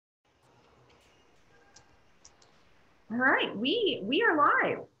All right, we are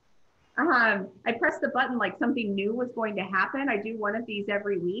live. I pressed the button like something new was going to happen. I do one of these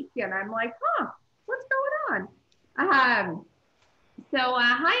every week, and I'm like, what's going on? Hi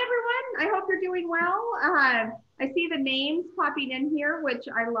everyone. I hope you're doing well. I see the names popping in here, which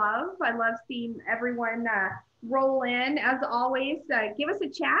I love. I love seeing everyone roll in. As always, give us a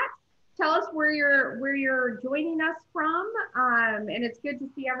chat. Tell us where you're joining us from. And it's good to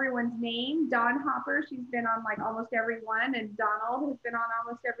see everyone's name. Dawn Hopper, she's been on like almost every one, and Donald has been on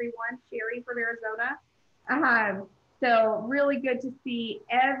almost every one. Sherry from Arizona. So really good to see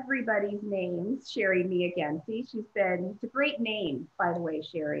everybody's names. Sherry, me again. See, it's a great name, by the way,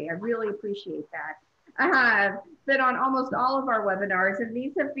 Sherry. I really appreciate that. I have been on almost all of our webinars, and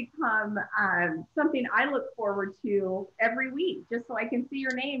these have become something I look forward to every week, just so I can see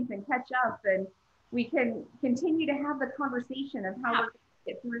your names and catch up, and we can continue to have the conversation of how we're going to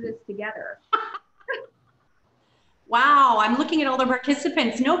get through this together. Wow, I'm looking at all the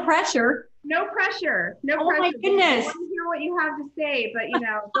participants. No pressure. No pressure. No oh pressure. My goodness. I want to hear what you have to say, but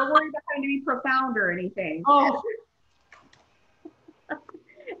don't worry about having to be profound or anything. Oh.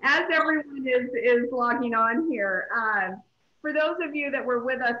 As everyone is logging on here, for those of you that were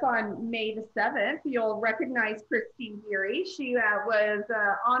with us on May the 7th, you'll recognize Kristine Geary. She was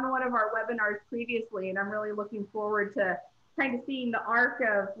on one of our webinars previously, and I'm really looking forward to kind of seeing the arc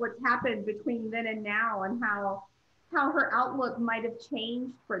of what's happened between then and now, and how her outlook might have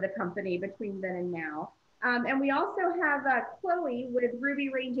changed for the company between then and now. And we also have Chloé with Ruby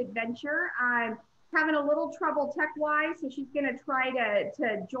Range Adventure. Having a little trouble tech-wise, so she's going to try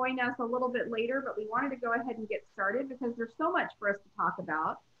to join us a little bit later, but we wanted to go ahead and get started because there's so much for us to talk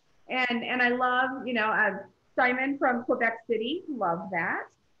about. And I love, Simon from Quebec City, love that.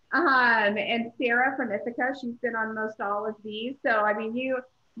 And Sarah from Ithaca, she's been on most all of these. So, I mean,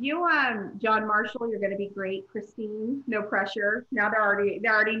 John Marshall, you're going to be great. Kristine, no pressure. Now they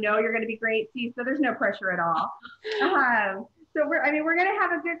already know you're going to be great. See, so there's no pressure at all. So we're going to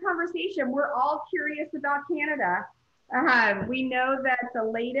have a good conversation. We're all curious about Canada. We know that the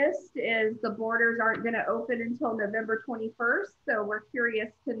latest is the borders aren't going to open until November 21st. So we're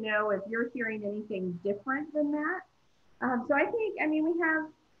curious to know if you're hearing anything different than that. So I think, we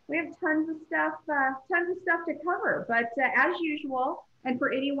have tons of stuff to cover. But as usual, and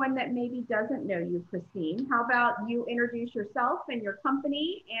for anyone that maybe doesn't know you, Kristine, how about you introduce yourself and your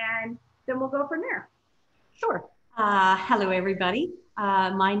company, and then we'll go from there. Sure. Hello, everybody.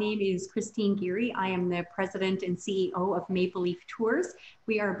 My name is Kristine Geary. I am the president and CEO of Maple Leaf Tours.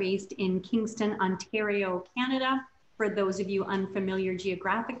 We are based in Kingston, Ontario, Canada. For those of you unfamiliar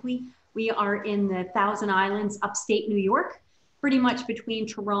geographically, we are in the Thousand Islands, upstate New York, pretty much between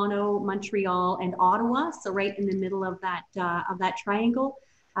Toronto, Montreal, and Ottawa. So right in the middle of that triangle.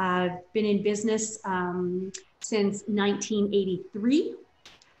 I've been in business since 1983.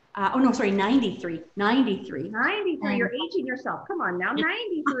 93. 93, you're aging yourself. Come on now,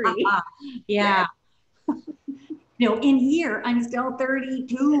 93. Yeah. In here, I'm still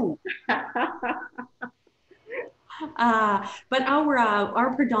 32. But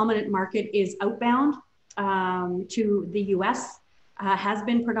our predominant market is outbound to the US, has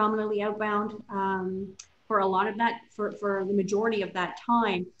been predominantly outbound for a lot of that, for the majority of that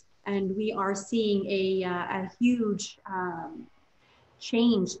time. And we are seeing a huge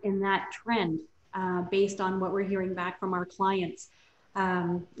change in that trend based on what we're hearing back from our clients.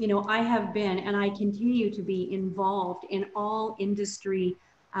 I have been, and I continue to be involved in all industry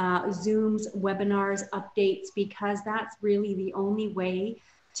Zooms, webinars, updates, because that's really the only way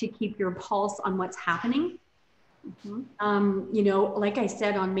to keep your pulse on what's happening. Mm-hmm. Like I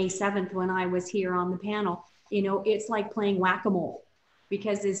said on May 7th, when I was here on the panel, it's like playing whack-a-mole,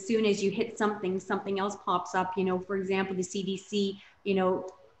 because as soon as you hit something else pops up. For example, the CDC,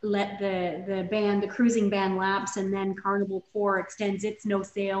 let the cruising ban lapse, and then Carnival Corps extends its no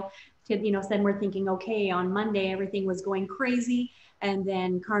sail to, then we're thinking, okay, on Monday, everything was going crazy. And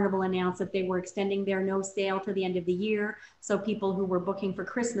then Carnival announced that they were extending their no sail to the end of the year. So people who were booking for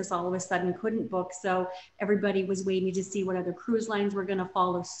Christmas all of a sudden couldn't book. So everybody was waiting to see what other cruise lines were going to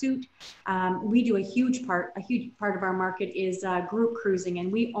follow suit. We do a huge part of our market is group cruising,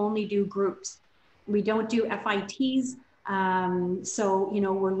 and we only do groups. We don't do FITs. So,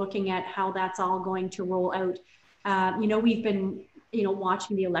 we're looking at how that's all going to roll out. We've been,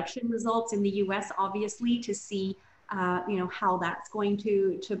 watching the election results in the US, obviously, to see how that's going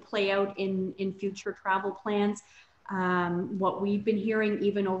to play out in future travel plans. What we've been hearing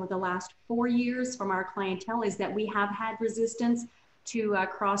even over the last 4 years from our clientele is that we have had resistance to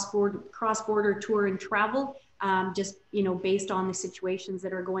cross-border tour and travel, just based on the situations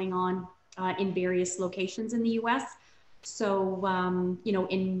that are going on in various locations in the US. So, you know,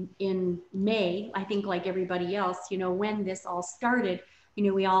 in May, I think like everybody else, you know, when this all started, you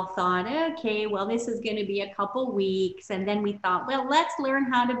know, we all thought, okay, well, this is going to be a couple weeks. And then we thought, well, let's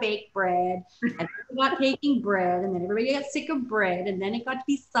learn how to bake bread. And we got baking bread, and then everybody got sick of bread. And then it got to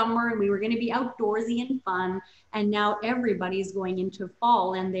be summer, and we were going to be outdoorsy and fun. And now everybody's going into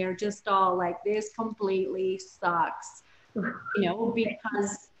fall, and they're just all like, this completely sucks. You know,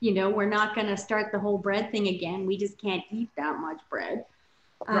 because, you know, we're not going to start the whole bread thing again. We just can't eat that much bread.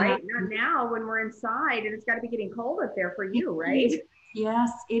 Right. Not now when we're inside and it's got to be getting cold up there for you, right? Yes,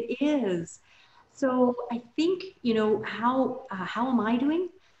 it is. So I think, you know, how am I doing?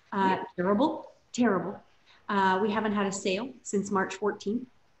 Terrible, terrible. We haven't had a sale since March 14th.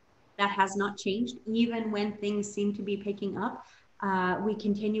 That has not changed, even when things seem to be picking up. We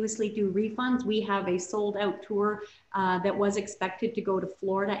continuously do refunds. We have a sold out tour that was expected to go to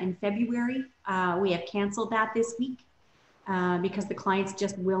Florida in February. We have canceled that this week because the clients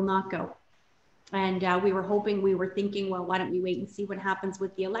just will not go. And we were thinking, well, why don't we wait and see what happens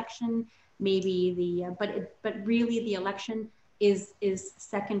with the election? Maybe but really the election is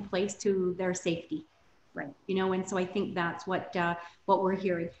second place to their safety. Right. You know, and so I think that's what we're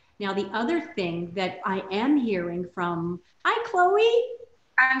hearing. Now, the other thing that I am hearing from, hi, Chloé.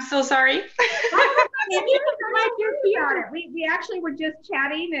 I'm so sorry. We actually were just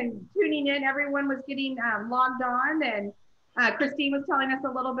chatting and tuning in. Everyone was getting logged on, and Kristine was telling us a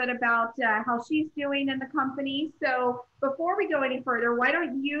little bit about how she's doing in the company. So before we go any further, why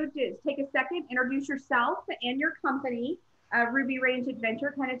don't you just take a second, introduce yourself and your company, Ruby Range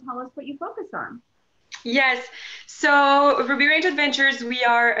Adventure, kind of tell us what you focus on. Yes, so Ruby Range Adventures, we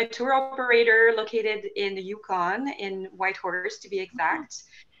are a tour operator located in the Yukon, in Whitehorse to be exact.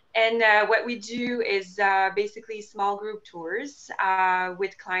 And what we do is basically small group tours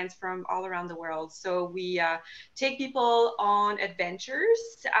with clients from all around the world. So we take people on adventures.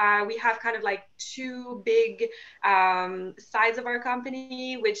 We have kind of like two big sides of our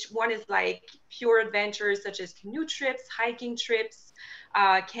company, which one is like pure adventures such as canoe trips, hiking trips,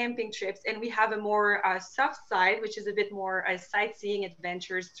 camping trips, and we have a more soft side, which is a bit more sightseeing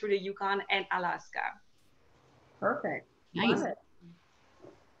adventures through the Yukon and Alaska. Perfect. Nice. Love it.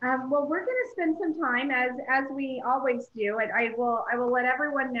 Well, we're going to spend some time, as we always do, and I will let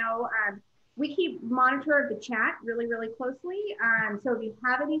everyone know. We keep monitor of the chat really, really closely. So if you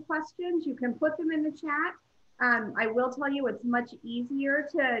have any questions, you can put them in the chat. I will tell you it's much easier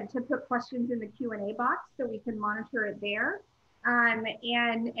to put questions in the Q&A box so we can monitor it there. And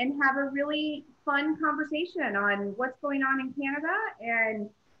have a really fun conversation on what's going on in Canada and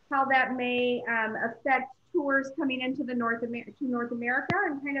how that may affect tours coming into the North America,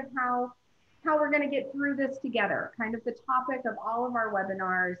 and kind of how we're going to get through this together. Kind of the topic of all of our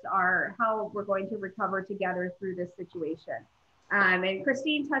webinars are how we're going to recover together through this situation. And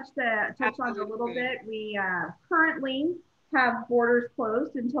Kristine touched on it a little bit. We currently have borders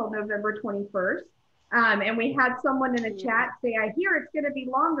closed until November 21st. And we had someone in the chat say, I hear it's going to be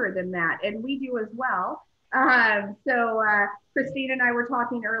longer than that. And we do as well. So Kristine and I were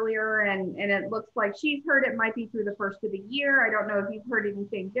talking earlier, and it looks like she's heard it might be through the first of the year. I don't know if you've heard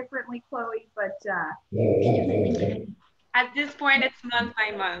anything differently, Chloé, but at this point, it's month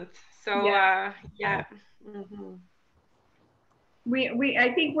by month. So yeah. Mm-hmm.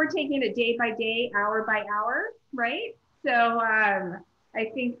 I think we're taking it day by day, hour by hour, right? So I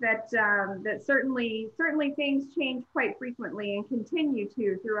think that that certainly things change quite frequently and continue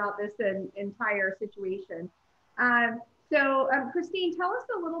to throughout this entire situation. So Kristine, tell us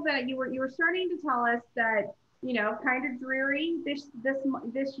a little bit. You were starting to tell us that, you know, kind of dreary this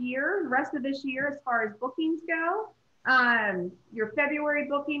year, the rest of this year as far as bookings go. Your February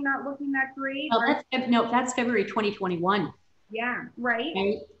booking not looking that great. Well, that's February 2021. Yeah, right.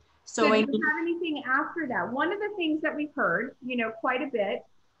 So do you have anything after that? One of the things that we've heard, you know, quite a bit,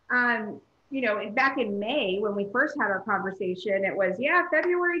 you know, back in May when we first had our conversation, it was,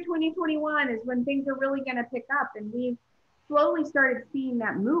 February 2021 is when things are really going to pick up. And we've slowly started seeing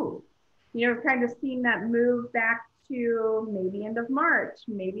that move, you know, kind of seeing that move back to maybe end of March,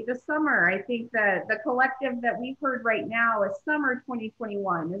 maybe the summer. I think that the collective that we've heard right now is summer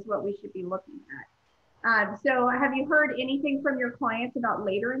 2021 is what we should be looking at. So have you heard anything from your clients about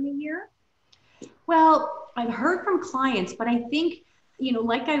later in the year? Well, I've heard from clients, but I think, you know,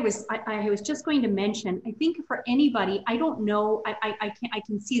 like I was just going to mention, I think for anybody, I don't know, I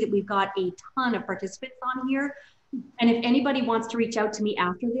can see that we've got a ton of participants on here. And if anybody wants to reach out to me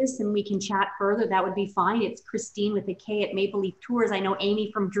after this and we can chat further, that would be fine. It's Kristine with a K at Maple Leaf Tours. I know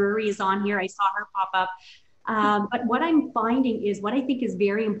Amy from Geary is on here. I saw her pop up. But what I'm finding is what I think is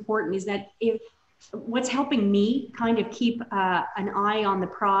very important is that if what's helping me kind of keep an eye on the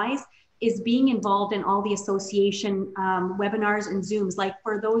prize is being involved in all the association webinars and Zooms. Like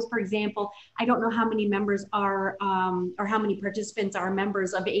for those, for example, I don't know how many members are, or how many participants are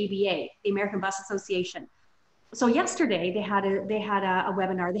members of ABA, the American Bus Association. So yesterday they had a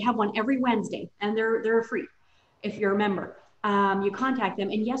webinar. They have one every Wednesday, and they're free if you're a member. You contact them.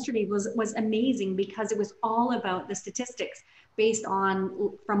 And yesterday was amazing because it was all about the statistics based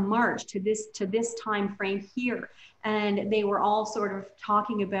on from March to this time frame here. And they were all sort of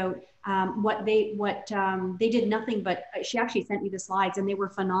talking about they did nothing but, she actually sent me the slides and they were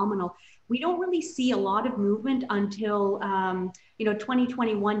phenomenal. We don't really see a lot of movement until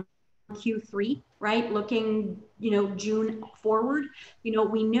 2021 Q3, right? Looking, June forward,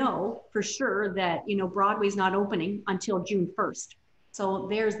 we know for sure that, Broadway's not opening until June 1st. So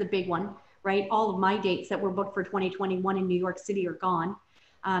there's the big one, right? All of my dates that were booked for 2021 in New York City are gone.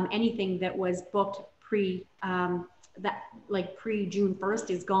 Anything that was booked pre June 1st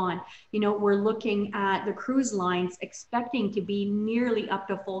is gone. We're looking at the cruise lines expecting to be nearly up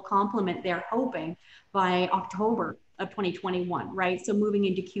to full complement, they're hoping, by October of 2021, right? So moving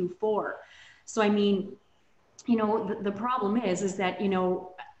into Q4. So I mean, the problem is that,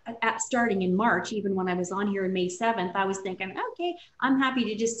 starting in March, even when I was on here on May 7th, I was thinking, okay, I'm happy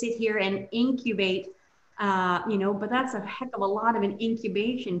to just sit here and incubate, but that's a heck of a lot of an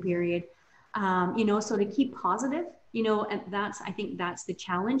incubation period, so to keep positive, and I think that's the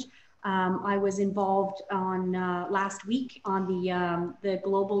challenge. I was involved on last week on the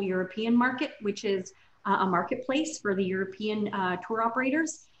global European market, which is a marketplace for the European tour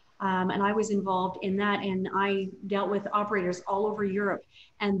operators. And I was involved in that, and I dealt with operators all over Europe,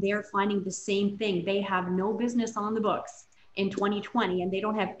 and they're finding the same thing. They have no business on the books in 2020, and they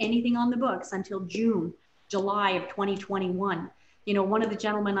don't have anything on the books until July of 2021. One of the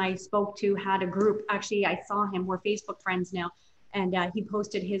gentlemen I spoke to had a group, actually I saw him, we're Facebook friends now, and he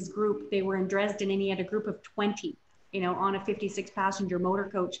posted his group. They were in Dresden, and he had a group of 20, on a 56 passenger motor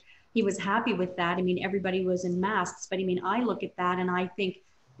coach. He was happy with that. I mean, everybody was in masks, but I mean, I look at that and I think,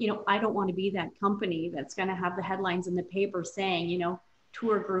 I don't want to be that company that's going to have the headlines in the paper saying,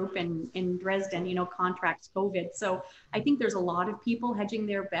 tour group in Dresden, contracts COVID. So I think there's a lot of people hedging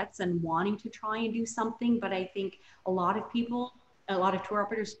their bets and wanting to try and do something. But I think a lot of tour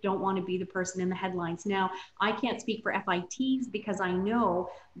operators don't want to be the person in the headlines. Now, I can't speak for FITs because I know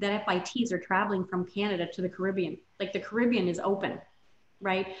that FITs are traveling from Canada to the Caribbean. Like the Caribbean is open,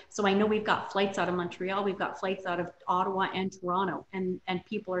 right? So I know we've got flights out of Montreal, we've got flights out of Ottawa and Toronto, and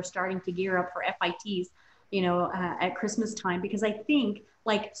people are starting to gear up for FITs, at Christmas time, because I think,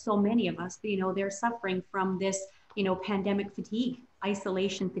 like so many of us, they're suffering from this, pandemic fatigue,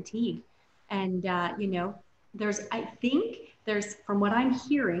 isolation fatigue. And, I think there's, from what I'm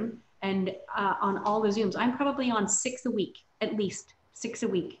hearing, and on all the Zooms, I'm probably on 6 a week, at least 6 a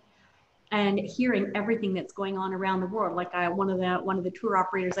week, and hearing everything that's going on around the world. Like one of the tour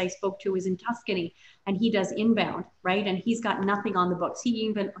operators I spoke to is in Tuscany, and he does inbound, right? And he's got nothing on the books.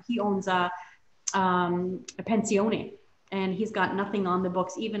 He owns a pensione, and he's got nothing on the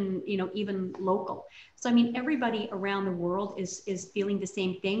books, even local. So I mean, everybody around the world is feeling the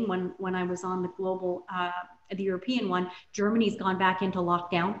same thing. When I was on the global, the European one, Germany's gone back into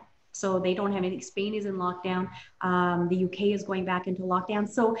lockdown. So they don't have anything. Spain is in lockdown. The UK is going back into lockdown.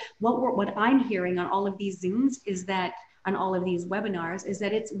 So what I'm hearing on all of these Zooms is that, on all of these webinars, is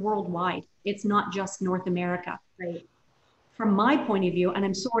that it's worldwide. It's not just North America. Right. From my point of view, and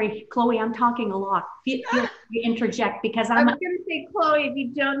I'm sorry, Chloé, I'm talking a lot. Feel free to interject, because I was going to say, Chloé, if you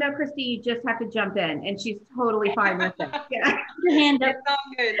don't know Kristine, you just have to jump in, and she's totally fine with it. Yeah. Hand up. It's all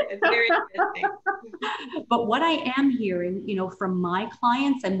good. It's very interesting. But what I am hearing, from my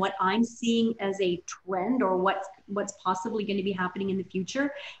clients, and what I'm seeing as a trend, or what's possibly going to be happening in the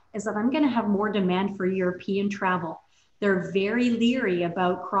future, is that I'm going to have more demand for European travel. They're very leery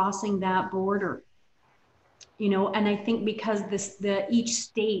about crossing that border. And I think because each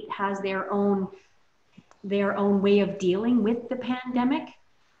state has their own way of dealing with the pandemic.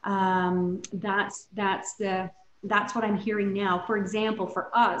 That's what I'm hearing now. For example,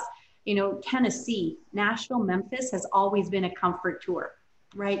 for us, Tennessee, Nashville, Memphis has always been a comfort tour,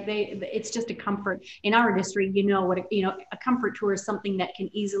 right? It's just a comfort. In our industry, a comfort tour is something that can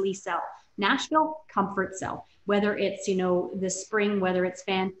easily sell. Nashville, comfort sell. Whether it's, the spring, whether it's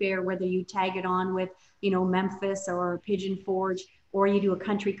fanfare, whether you tag it on with, Memphis or Pigeon Forge, or you do a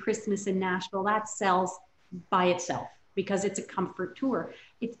country Christmas in Nashville, that sells by itself because it's a comfort tour.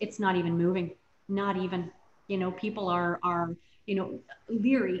 It's not even moving, not even, people are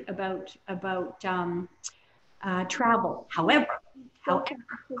leery about travel. However,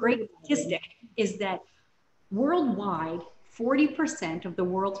 great statistic is that worldwide, 40% of the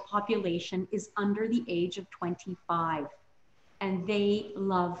world's population is under the age of 25, and they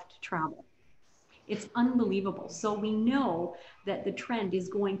love to travel. It's unbelievable. So we know that the trend is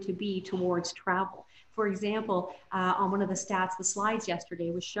going to be towards travel. For example, on one of the stats, the slides yesterday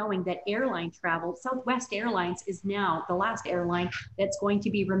was showing that airline travel, Southwest Airlines is now the last airline that's going to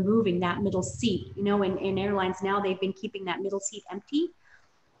be removing that middle seat. You know, in airlines now, they've been keeping that middle seat empty.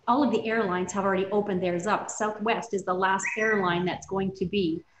 All of the airlines have already opened theirs up. Southwest is the last airline that's going to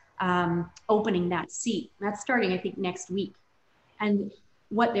be opening that seat. That's starting, I think, next week. And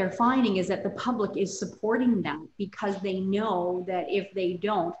what they're finding is that the public is supporting that because they know that if they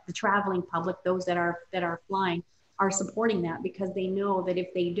don't, the traveling public, those that are flying, are supporting that because they know that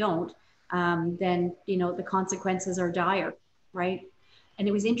if they don't, then you know the consequences are dire, right? And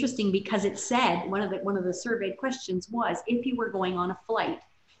it was interesting because it said one of the surveyed questions was if you were going on a flight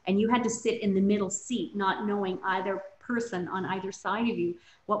and you had to sit in the middle seat, not knowing either person on either side of you,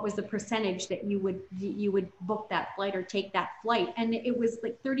 what was the percentage that you would book that flight or take that flight? And it was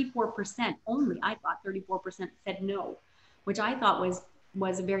like 34% only. I thought 34% said no, which I thought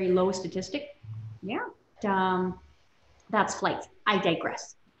was a very low statistic. Yeah. That's flights. I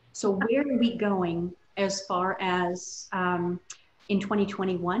digress. So where are we going as far as in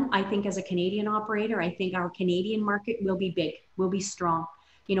 2021? I think as a Canadian operator, I think our Canadian market will be big, will be strong.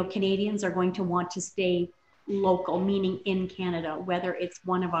 You know, Canadians are going to want to stay local, meaning in Canada, whether it's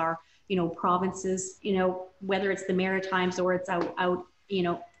one of our, you know, provinces, you know, whether it's the Maritimes or it's out, you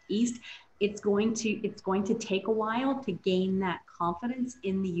know, east, it's going to take a while to gain that confidence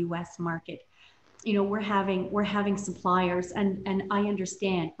in the US market. You know, we're having suppliers and I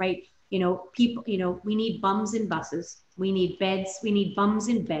understand, right? You know, people, you know, we need bums in buses, we need beds, we need bums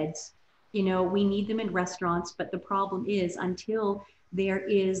in beds, you know, we need them in restaurants, but the problem is until there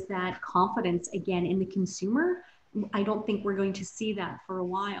is that confidence again in the consumer, I don't think we're going to see that for a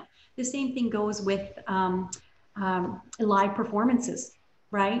while. The same thing goes with live performances,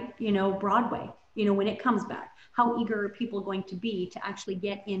 right? You know, Broadway, you know, when it comes back, how eager are people going to be to actually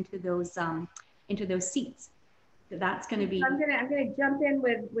get into those seats? That's going to be. I'm going to jump in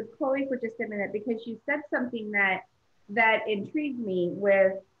with Chloe for just a minute because you said something that intrigued me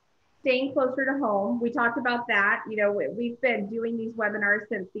with staying closer to home. We talked about that. You know, we've been doing these webinars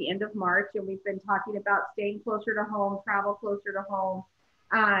since the end of March, and we've been talking about staying closer to home, travel closer to home.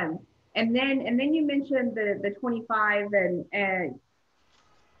 And then you mentioned the 25 and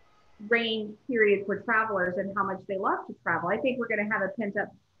range period for travelers and how much they love to travel. I think we're going to have a pent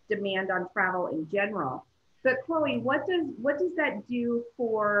up demand on travel in general. But Chloe, what does that do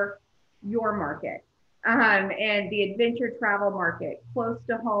for your market? And the adventure travel market close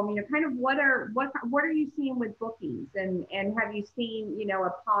to home, you know, kind of what are you seeing with bookings and have you seen, you know,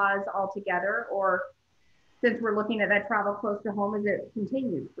 a pause altogether, or since we're looking at that travel close to home, is it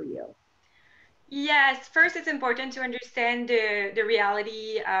continued for you? Yes, first it's important to understand the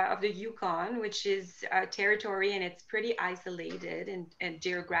reality of the Yukon, which is a territory and it's pretty isolated and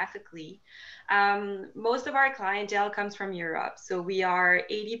geographically. Most of our clientele comes from Europe. So we are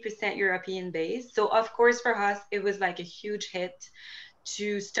 80% European based. So of course for us, it was like a huge hit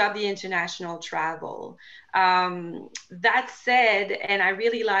to stop the international travel. That said, and I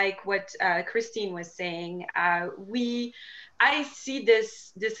really like what Kristine was saying, I see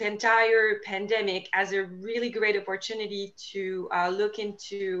this entire pandemic as a really great opportunity to look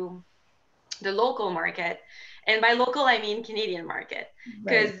into the local market. And by local, I mean Canadian market.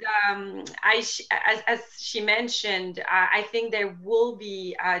 Because as she mentioned, I think there will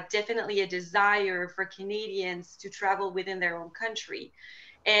be definitely a desire for Canadians to travel within their own country.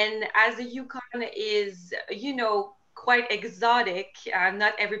 And as the Yukon is, you know, quite exotic,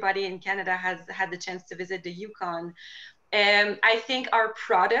 not everybody in Canada has had the chance to visit the Yukon. I think our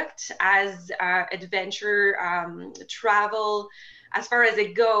product as adventure travel, as far as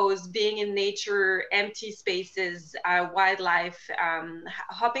it goes, being in nature, empty spaces, wildlife,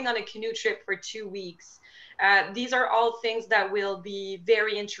 hopping on a canoe trip for 2 weeks, these are all things that will be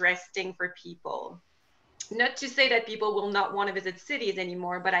very interesting for people. Not to say that people will not want to visit cities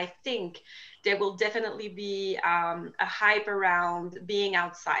anymore, but I think there will definitely be a hype around being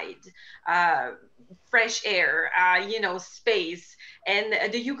outside, fresh air, you know, space.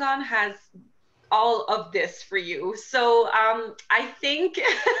 And the Yukon has all of this for you. So I think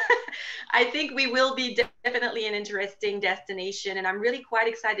I think we will be definitely an interesting destination, and I'm really quite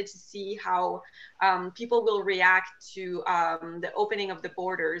excited to see how people will react to the opening of the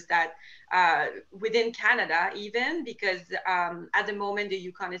borders that within Canada, even because at the moment the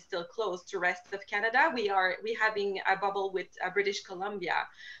Yukon is still closed to rest of Canada. We having a bubble with British Columbia.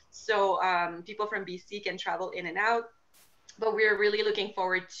 So people from BC can travel in and out. But we're really looking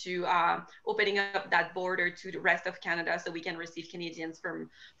forward to opening up that border to the rest of Canada so we can receive Canadians from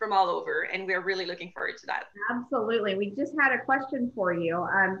all over. And we're really looking forward to that. Absolutely. We just had a question for you.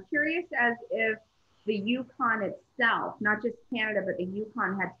 I'm curious as if the Yukon itself, not just Canada, but the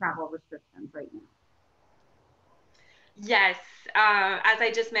Yukon had travel restrictions right now. Yes, as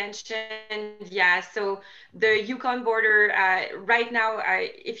I just mentioned, yeah. So the Yukon border right now,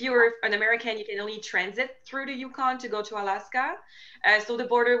 if you're an American, you can only transit through the Yukon to go to Alaska. So the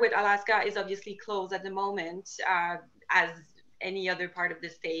border with Alaska is obviously closed at the moment, as any other part of the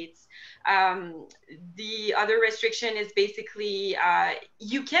states. The other restriction is basically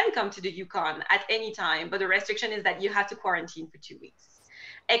you can come to the Yukon at any time, but the restriction is that you have to quarantine for 2 weeks,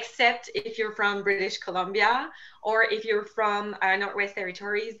 except if you're from British Columbia or if you're from Northwest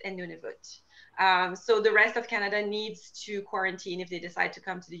Territories and Nunavut. So the rest of Canada needs to quarantine if they decide to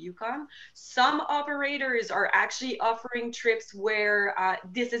come to the Yukon. Some operators are actually offering trips where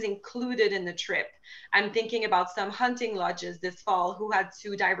this is included in the trip. I'm thinking about some hunting lodges this fall who had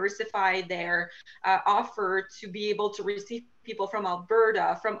to diversify their offer to be able to receive people from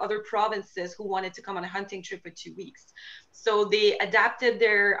Alberta, from other provinces who wanted to come on a hunting trip for 2 weeks. So they adapted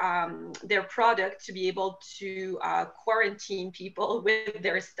their product to be able to quarantine people with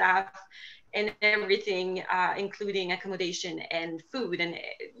their staff and everything, including accommodation and food and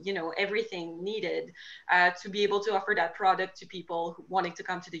everything needed to be able to offer that product to people who wanting to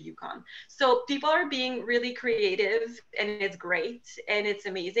come to the Yukon. So people are being really creative, and it's great and it's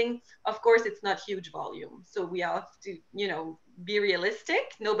amazing. Of course, it's not huge volume, so we have to be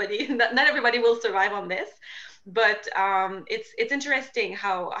realistic. Not everybody will survive on this, but it's interesting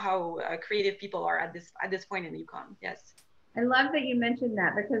how creative people are at this point in the Yukon. Yes. I love that you mentioned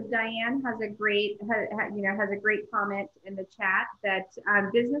that, because Diane has a great, has a great comment in the chat that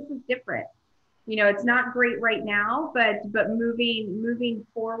business is different. It's not great right now, but moving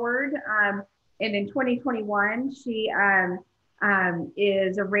forward. And in 2021, she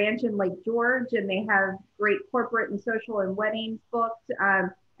is a ranch in Lake George, and they have great corporate and social and weddings booked.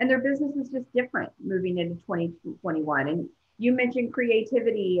 And their business is just different moving into 2021. And you mentioned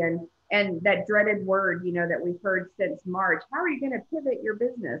creativity and that dreaded word, that we've heard since March. How are you going to pivot your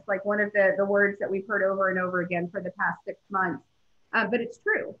business? Like one of the words that we've heard over and over again for the past 6 months. But it's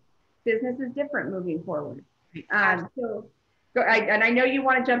true. Business is different moving forward. And I know you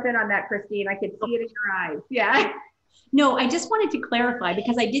want to jump in on that, Kristine. I could see it in your eyes. Yeah. No, I just wanted to clarify,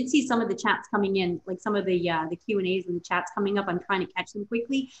 because I did see some of the chats coming in, like some of the Q&As and the chats coming up. I'm trying to catch them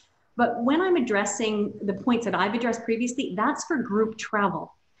quickly. But when I'm addressing the points that I've addressed previously, that's for group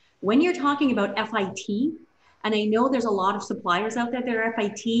travel. When you're talking about FIT, and I know there's a lot of suppliers out there that are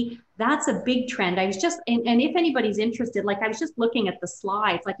FIT, that's a big trend. I was just, and if anybody's interested, like I was just looking at the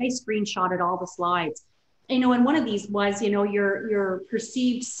slides, like I screenshotted all the slides, and one of these was, your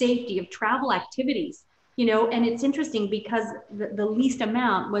perceived safety of travel activities, and it's interesting because the least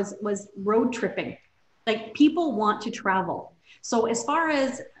amount was road tripping. Like people want to travel. So as far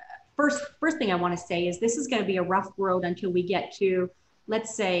as first thing I want to say is this is going to be a rough road until we get to,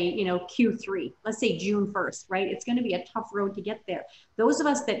 let's say, Q3, let's say June 1st, right? It's going to be a tough road to get there. Those of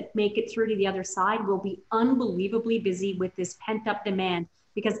us that make it through to the other side will be unbelievably busy with this pent up demand,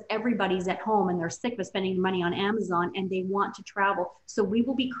 because everybody's at home and they're sick of spending money on Amazon and they want to travel. So we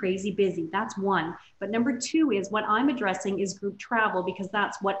will be crazy busy. That's one. But number two is what I'm addressing is group travel, because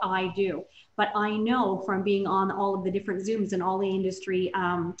that's what I do. But I know from being on all of the different Zooms and all the industry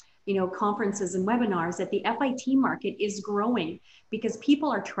conferences and webinars that the FIT market is growing because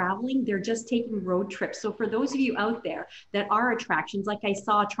people are traveling. They're just taking road trips. So for those of you out there that are attractions, like I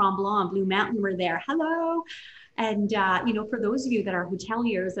saw Tremblant, Blue Mountain were there. Hello. And, for those of you that are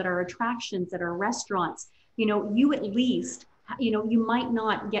hoteliers, that are attractions, that are restaurants, you at least, you might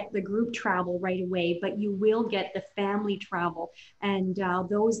not get the group travel right away, but you will get the family travel and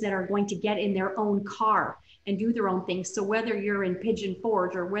those that are going to get in their own car and do their own things. So whether you're in Pigeon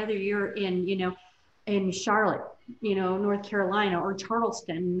Forge or whether you're in Charlotte, North Carolina, or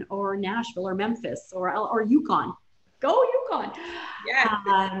Charleston or Nashville or Memphis or Yukon, go Yukon.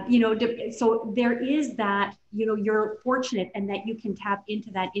 Yeah. So there is that, you're fortunate and that you can tap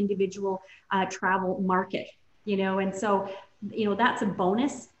into that individual travel market, and so, that's a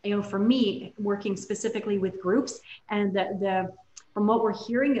bonus, for me, working specifically with groups. And from what we're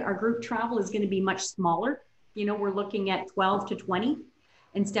hearing, our group travel is going to be much smaller. We're looking at 12 to 20.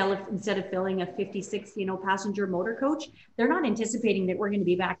 instead of filling a 56, passenger motor coach. They're not anticipating that we're going to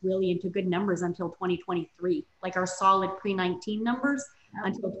be back really into good numbers until 2023, like our solid pre-19 numbers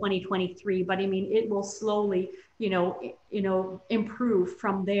until 2023. But I mean, it will slowly, improve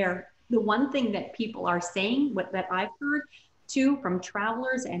from there. The one thing that people are saying, that I've heard too from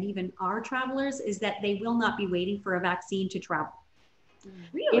travelers and even our travelers, is that they will not be waiting for a vaccine to travel.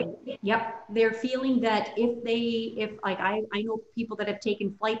 Really? Yep. They're feeling that I know people that have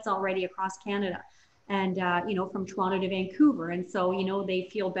taken flights already across Canada and, from Toronto to Vancouver. And so, they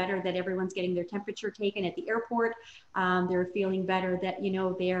feel better that everyone's getting their temperature taken at the airport. They're feeling better that,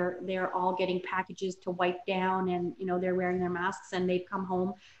 they're all getting packages to wipe down and, they're wearing their masks and they've come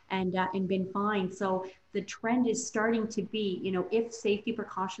home and been fine. So the trend is starting to be, if safety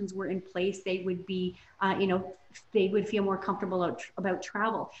precautions were in place, they would be, they would feel more comfortable about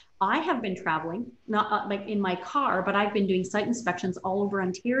travel. I have been traveling, not like in my car, but I've been doing site inspections all over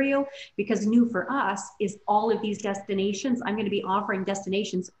Ontario, because new for us is all of these destinations. I'm going to be offering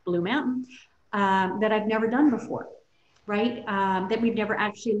destinations, Blue Mountain, that I've never done before, right? That we've never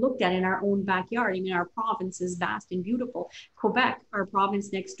actually looked at in our own backyard. I mean, our province is vast and beautiful. Quebec, our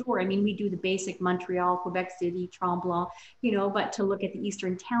province next door. I mean, we do the basic Montreal, Quebec City, Tremblant, but to look at the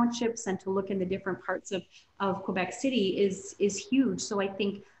eastern townships and to look in the different parts of Quebec City is huge. So I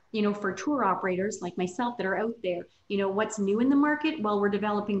think, for tour operators like myself that are out there, what's new in the market? Well, we're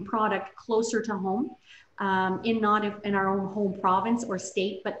developing product closer to home, not in our own home province or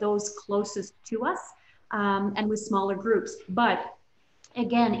state, but those closest to us. And with smaller groups. But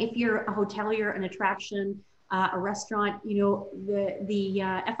again, if you're a hotelier, an attraction, a restaurant,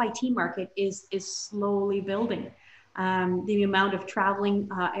 the FIT market is slowly building. The amount of traveling,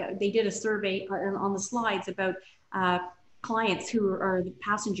 they did a survey on the slides about clients who are the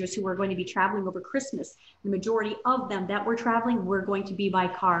passengers who are going to be traveling over Christmas. The majority of them that were traveling were going to be by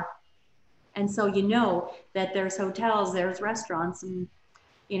car. And so that there's hotels, there's restaurants, and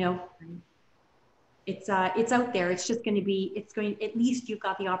it's out there. It's just going to be, at least you've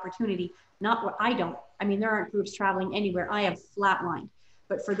got the opportunity. Not what I don't. I mean, there aren't groups traveling anywhere. I have flatlined.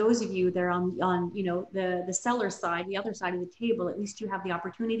 But for those of you that are on the seller side, the other side of the table, at least you have the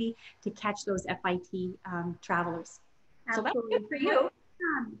opportunity to catch those FIT travelers. Absolutely. So that's good for you.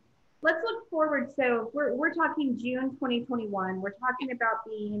 Let's look forward. So we're talking June 2021. We're talking about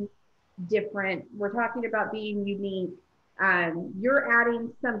being different. We're talking about being unique. You're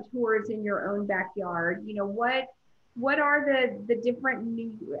adding some tours in your own backyard. What are the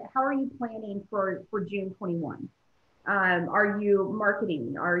different how are you planning for June 21? Are you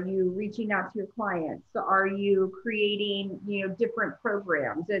marketing? Are you reaching out to your clients? Are you creating, different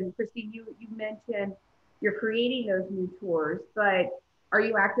programs? And Kristine, you mentioned you're creating those new tours, but are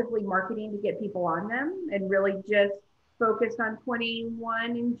you actively marketing to get people on them and really just focused on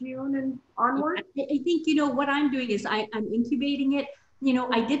 21 in June and onward? I think, what I'm doing is I'm incubating it.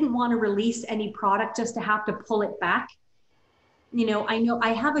 I didn't want to release any product just to have to pull it back. I know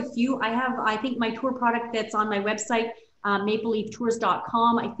I have a few. I think my tour product that's on my website,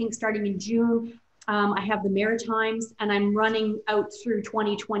 mapleleaftours.com, I think starting in June. I have the Maritimes, and I'm running out through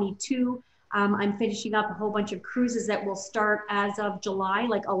 2022. I'm finishing up a whole bunch of cruises that will start as of July,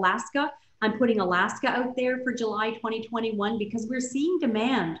 like Alaska. I'm putting Alaska out there for July 2021 because we're seeing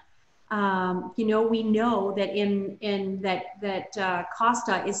demand. We know that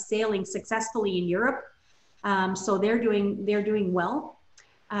Costa is sailing successfully in Europe, so they're doing well.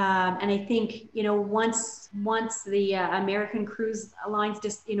 And I think once the American cruise lines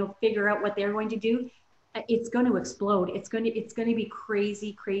just figure out what they're going to do, it's going to explode. It's going to be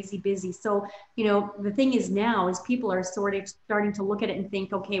crazy busy. So the thing is now is people are sort of starting to look at it and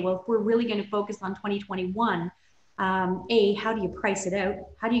think, okay, well, if we're really going to focus on 2021, how do you price it out?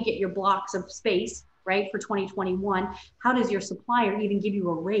 How do you get your blocks of space, right, for 2021? How does your supplier even give you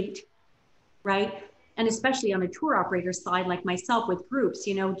a rate, right? And especially on a tour operator side, like myself with groups,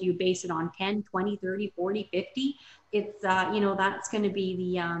 do you base it on 10, 20, 30, 40, 50? It's, that's going to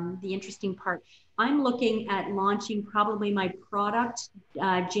be the interesting part. I'm looking at launching probably my product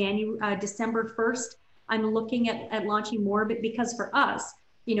December 1st. I'm looking at launching more of it because for us,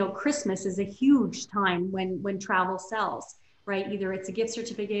 Christmas is a huge time when travel sells, right? Either it's a gift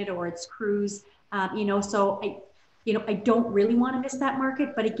certificate or it's cruise, so I don't really want to miss that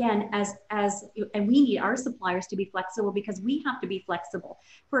market. But again, and we need our suppliers to be flexible because we have to be flexible.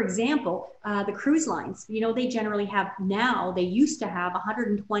 For example, the cruise lines, they generally have now, they used to have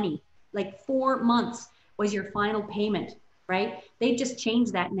 120, like 4 months was your final payment, right? They've just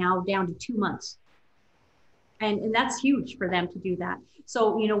changed that now down to 2 months. And that's huge for them to do that.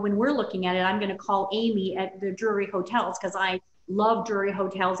 So, when we're looking at it, I'm going to call Amy at the Drury Hotels because I love Drury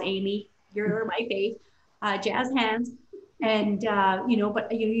Hotels, Amy. You're my fave, jazz hands. And, you know,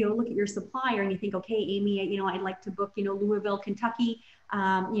 but you look at your supplier and you think, okay, Amy, you know, I'd like to book, you know, Louisville, Kentucky,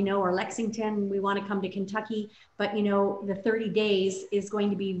 you know, or Lexington, we want to come to Kentucky. But, you know, the 30 days is going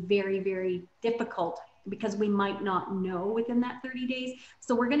to be very, very difficult because we might not know within that 30 days.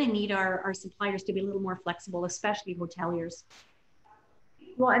 So we're going to need our suppliers to be a little more flexible, especially hoteliers.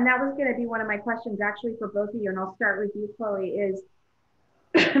 Well, and that was going to be one of my questions actually for both of you, and I'll start with you, Chloé, is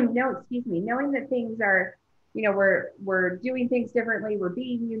knowing that things are, you know, we're doing things differently, we're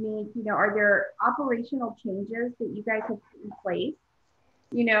being unique, you know, are there operational changes that you guys have put in place,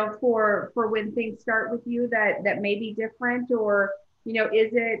 you know, for when things start with you that may be different, or, you know,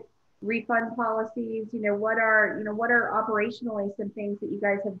 is it refund policies, you know, what are operationally some things that you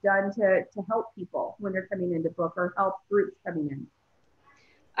guys have done to help people when they're coming into book, or help groups coming in?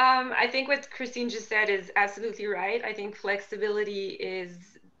 I think what Kristine just said is absolutely right. I think flexibility is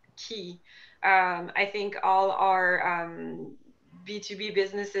key. I think all our B2B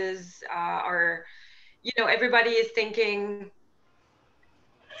businesses are, you know, everybody is thinking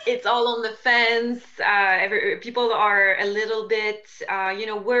it's all on the fence. People are a little bit, you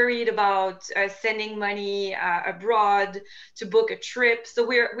know, worried about sending money abroad to book a trip. So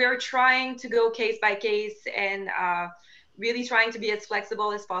we're trying to go case by case and really trying to be as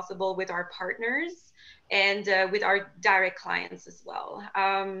flexible as possible with our partners and with our direct clients as well.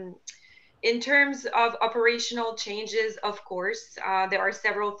 In terms of operational changes, of course, there are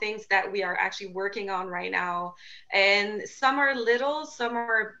several things that we are actually working on right now. And some are little, some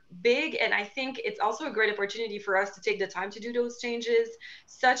are big. And I think it's also a great opportunity for us to take the time to do those changes,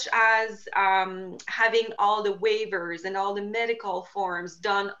 such as having all the waivers and all the medical forms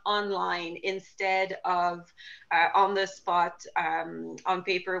done online instead of on the spot on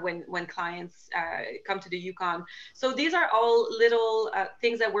paper when clients come to the Yukon. So these are all little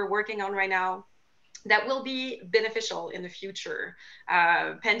things that we're working on right now that will be beneficial in the future,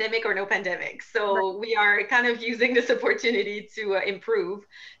 pandemic or no pandemic. So we are kind of using this opportunity to improve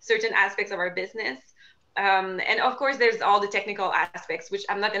certain aspects of our business. And of course, there's all the technical aspects, which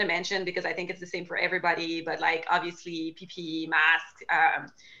I'm not going to mention because I think it's the same for everybody, but like obviously PPE, masks,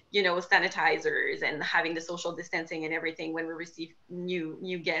 you know, sanitizers, and having the social distancing and everything when we receive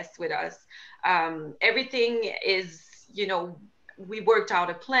new guests with us. Everything is, you know, we worked out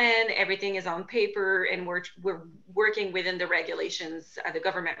a plan, everything is on paper, and we're working within the regulations, the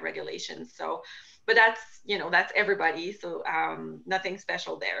government regulations. So, but that's, you know, that's everybody. So nothing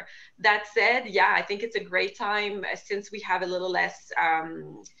special there. That said, yeah, I think it's a great time since we have a little less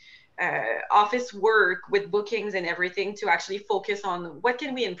office work with bookings and everything to actually focus on what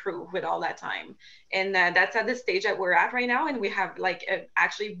can we improve with all that time. And that's at the stage that we're at right now. And we have like a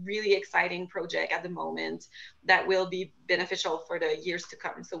actually really exciting project at the moment that will be beneficial for the years to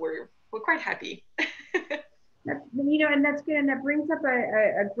come. So we're quite happy. You know, and that's good. And that brings up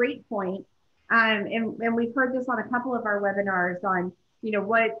a great point. And we've heard this on a couple of our webinars on, you know,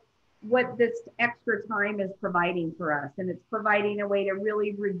 what this extra time is providing for us. And it's providing a way to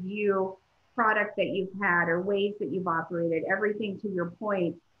really review product that you've had or ways that you've operated, everything to your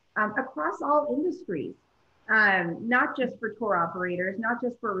point, across all industries, not just for tour operators, not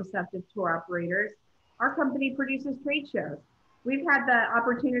just for receptive tour operators. Our company produces trade shows. We've had the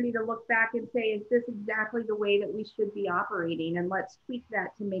opportunity to look back and say, is this exactly the way that we should be operating? And let's tweak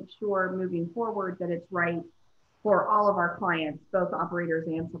that to make sure moving forward that it's right for all of our clients, both operators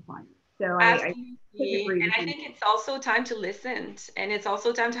and suppliers. So I agree. And I think it's also time to listen, and it's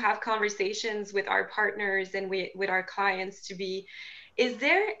also time to have conversations with our partners and with our clients to be, is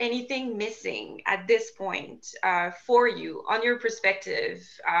there anything missing at this point for you on your perspective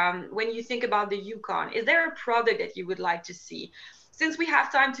when you think about the Yukon? Is there a product that you would like to see? Since we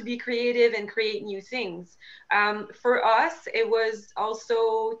have time to be creative and create new things, for us, it was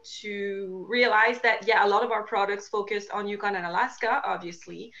also to realize that, yeah, a lot of our products focused on Yukon and Alaska,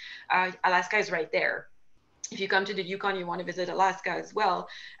 obviously. Alaska is right there. If you come to the Yukon, you want to visit Alaska as well.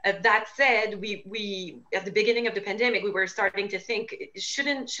 That said, we at the beginning of the pandemic, we were starting to think,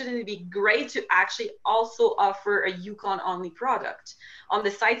 shouldn't it be great to actually also offer a Yukon only product on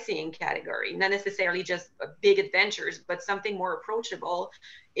the sightseeing category, not necessarily just big adventures, but something more approachable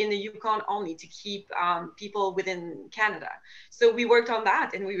in the Yukon only to keep people within Canada. So we worked on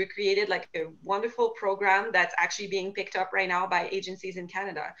that, and we created like a wonderful program that's actually being picked up right now by agencies in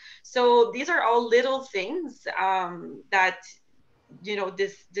Canada. So these are all little things that, you know,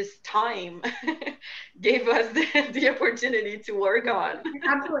 this time gave us the opportunity to work on.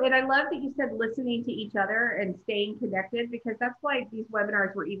 Absolutely. And I love that you said listening to each other and staying connected, because that's why these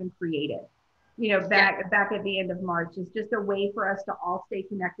webinars were even created. back at the end of March. Is just a way for us to all stay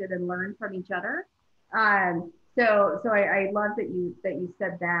connected and learn from each other. So I love that you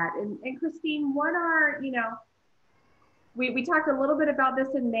said that. And Kristine, what are, we talked a little bit about this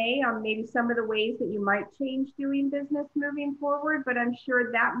in May on maybe some of the ways that you might change doing business moving forward, but I'm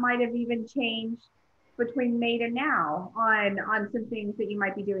sure that might have even changed between May to now on some things that you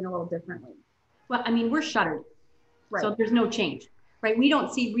might be doing a little differently. Well, I mean, we're shuttered, right. So there's no change, right? We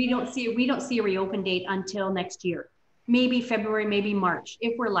don't see a reopen date until next year, maybe February, maybe March,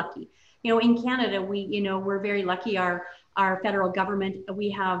 if we're lucky. In Canada, we're very lucky. Our federal government, we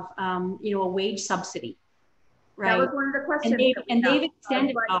have, a wage subsidy. Right. That was one of the questions. They've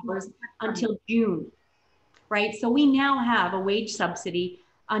extended ours until June, right? So we now have a wage subsidy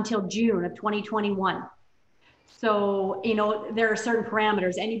until June of 2021. So, there are certain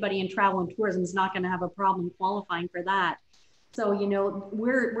parameters. Anybody in travel and tourism is not going to have a problem qualifying for that. So,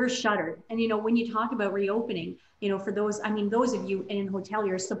 we're shuttered. And, when you talk about reopening, for those of you in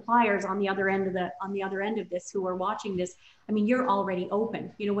hoteliers, suppliers on the other end of this who are watching this, you're already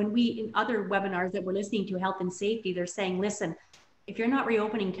open. When in other webinars that we're listening to, health and safety, they're saying, listen, if you're not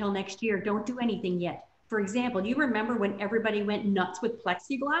reopening till next year, don't do anything yet. For example, do you remember when everybody went nuts with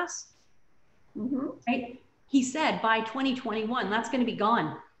plexiglass? Mm-hmm. Right? He said by 2021, that's going to be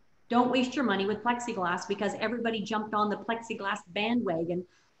gone. Don't waste your money with plexiglass, because everybody jumped on the plexiglass bandwagon.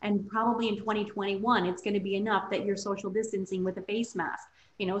 And probably in 2021, it's going to be enough that you're social distancing with a face mask,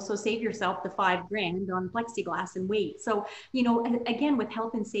 so save yourself the $5,000 on plexiglass and wait. So, again, with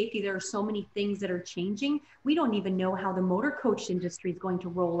health and safety, there are so many things that are changing. We don't even know how the motor coach industry is going to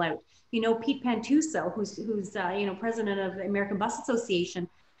roll out. Pete Pantuso, who's president of the American Bus Association,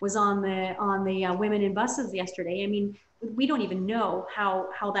 was on the Women in Buses yesterday. We don't even know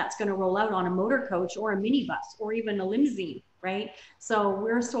how that's going to roll out on a motor coach or a minibus or even a limousine, right? So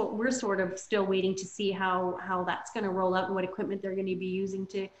we're sort of still waiting to see how that's going to roll out and what equipment they're going to be using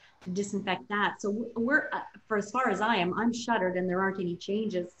to disinfect that. So we're for as far as I'm shuttered, and there aren't any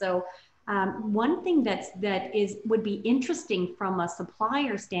changes. So one thing would be interesting from a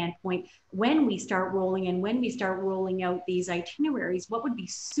supplier standpoint, when we start rolling out these itineraries, what would be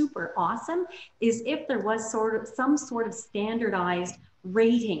super awesome is if there was some sort of standardized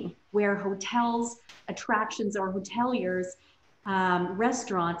rating where hotels, attractions, or hoteliers,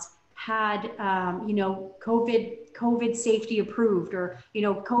 restaurants had, COVID safety approved, or,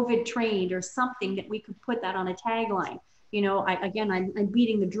 COVID trained, or something that we could put that on a tagline. I'm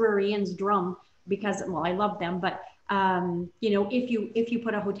beating the Drury Inn's drum because, well, I love them, but if you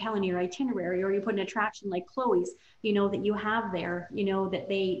put a hotel in your itinerary, or you put an attraction like Chloé's, that you have there, that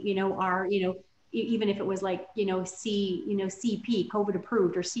they, are, even if it was like, CP COVID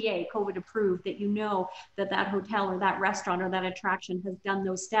approved, or CA COVID approved, that that hotel or that restaurant or that attraction has done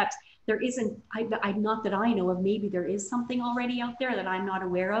those steps. There isn't, not that I know of, maybe there is something already out there that I'm not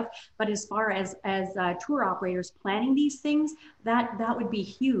aware of, but as far as tour operators planning these things, that would be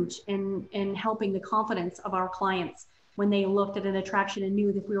huge in helping the confidence of our clients when they looked at an attraction and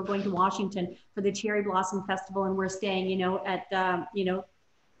knew that if we were going to Washington for the Cherry Blossom Festival and we're staying, at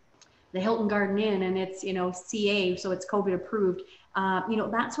the Hilton Garden Inn, and it's, CA, so it's COVID approved.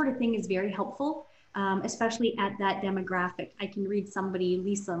 That sort of thing is very helpful, especially at that demographic. I can read somebody,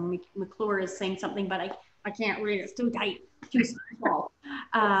 Lisa McClure is saying something, but I can't read it. It's too tight, too small.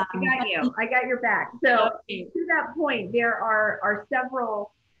 I got you. I got your back. So okay. To that point, there are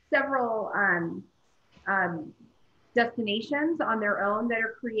several destinations on their own that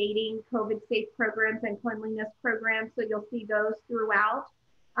are creating COVID safe programs and cleanliness programs. So you'll see those throughout.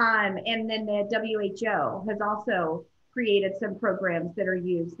 And then the WHO has also created some programs that are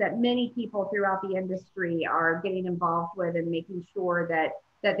used that many people throughout the industry are getting involved with and making sure that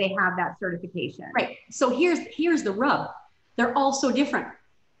they have that certification. Right. So here's the rub. They're all so different.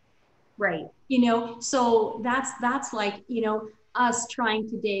 Right. So that's like, us trying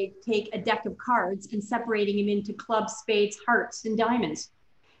to take a deck of cards and separating them into clubs, spades, hearts, and diamonds,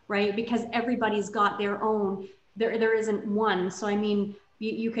 right? Because everybody's got their own, there isn't one. So,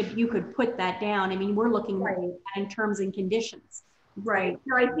 you could put that down. We're looking right in terms and conditions. Right.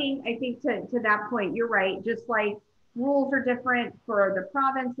 So I think to that point, you're right. Just like rules are different for the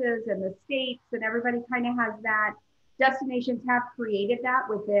provinces and the states, and everybody kind of has that. Destinations have created that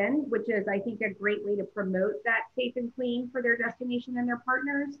within, which is, I think, a great way to promote that safe and clean for their destination and their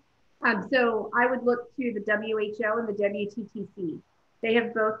partners. So I would look to the WHO and the WTTC. They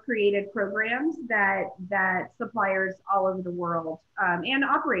have both created programs that suppliers all over the world, and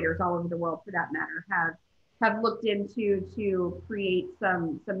operators all over the world, for that matter, have looked into to create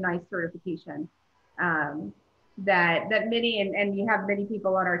some nice certification. that many, and you have many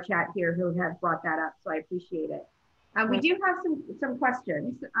people on our chat here who have brought that up, so I appreciate it. We do have some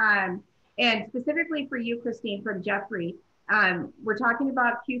questions, and specifically for you, Kristine, from Jeffrey. We're talking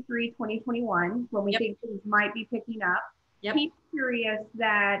about Q3 2021 when we think things might be picking up. He's curious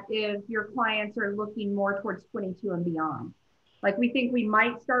that if your clients are looking more towards 22 and beyond. Like we think we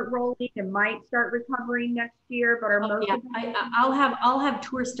might start rolling and might start recovering next year, but are most of them I'll have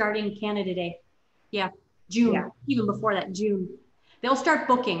tours starting in Canada Day. Yeah, June, even before that, June. They'll start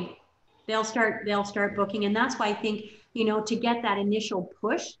booking. They'll start booking, and that's why I think, you know, to get that initial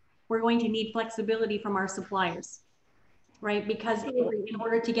push, we're going to need flexibility from our suppliers, right? Because in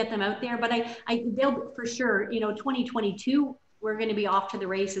order to get them out there, but they'll for sure, you know, 2022 we're going to be off to the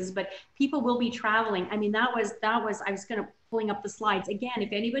races, but people will be traveling. I mean, that was I was going to pulling up the slides again.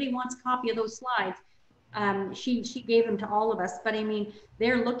 If anybody wants a copy of those slides, she gave them to all of us. But I mean,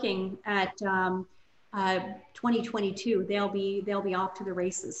 they're looking at 2022. They'll be off to the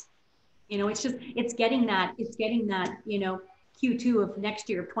races. You know, it's getting that, you know, Q2 of next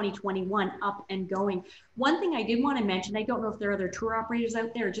year of 2021 up and going. One thing I did want to mention, I don't know if there are other tour operators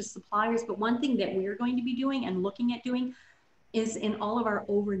out there or just suppliers, but one thing that we're going to be doing and looking at doing is in all of our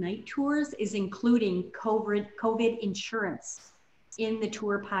overnight tours is including COVID insurance in the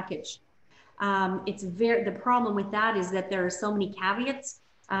tour package. The problem with that is that there are so many caveats,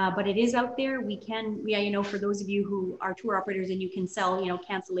 but it is out there. You know, for those of you who are tour operators and you can sell, you know,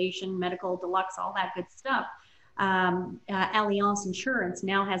 cancellation, medical, deluxe, all that good stuff. Allianz Insurance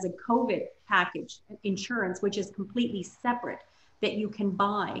now has a COVID package insurance, which is completely separate that you can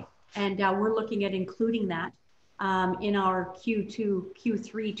buy. And we're looking at including that in our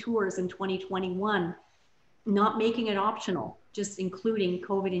Q3 tours in 2021, not making it optional, just including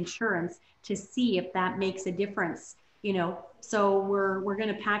COVID insurance to see if that makes a difference, you know. So we're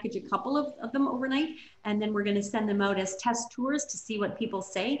going to package a couple of them overnight, and then we're going to send them out as test tours to see what people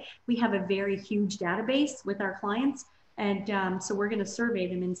say. We have a very huge database with our clients, and so we're going to survey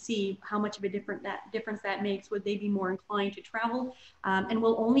them and see how much of a difference that makes. Would they be more inclined to travel? And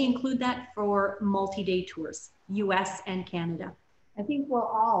we'll only include that for multi-day tours, US and Canada. I think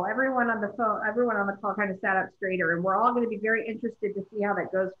everyone on the phone, everyone on the call kind of sat up straighter, and we're all going to be very interested to see how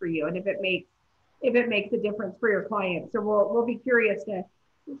that goes for you and if it makes a difference for your clients. So we'll be curious to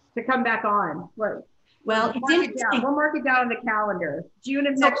come back on. Well, we'll mark it down on the calendar. June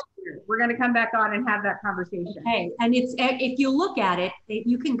of next year, we're going to come back on and have that conversation. Okay, and if you look at it,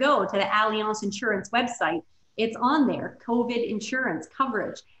 you can go to the Allianz Insurance website. It's on there, COVID insurance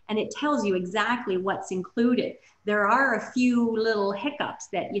coverage, and it tells you exactly what's included. There are a few little hiccups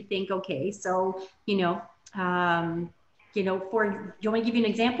that you think, okay, so, do you want me to give you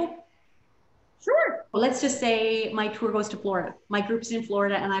an example? Sure. Well, let's just say my tour goes to Florida. My group's in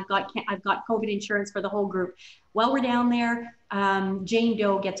Florida, and I've got COVID insurance for the whole group. While we're down there, Jane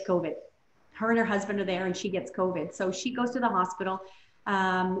Doe gets COVID. Her and her husband are there, and she gets COVID. So she goes to the hospital.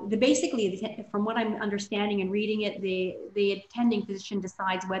 Basically, from what I'm understanding and reading it, the attending physician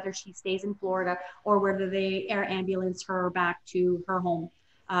decides whether she stays in Florida or whether they air ambulance her back to her home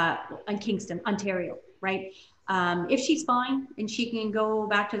in Kingston, Ontario, right? If she's fine and she can go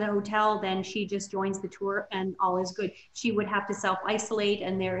back to the hotel, then she just joins the tour and all is good. She would have to self-isolate,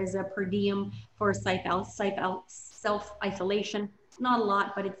 and there is a per diem for self-isolation. Not a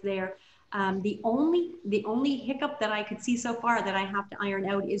lot, but it's there. The only hiccup that I could see so far that I have to iron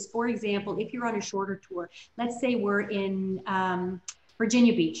out is, for example, if you're on a shorter tour, let's say we're in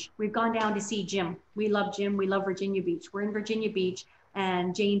Virginia Beach. We've gone down to see Jim. We love Jim. We love Virginia Beach. We're in Virginia Beach,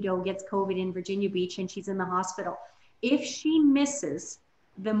 and Jane Doe gets COVID in Virginia Beach, and she's in the hospital. If she misses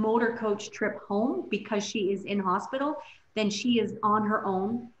the motor coach trip home because she is in hospital, then she is on her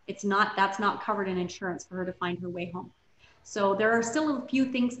own. That's not covered in insurance for her to find her way home. So there are still a few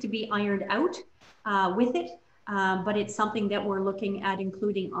things to be ironed out with it, but it's something that we're looking at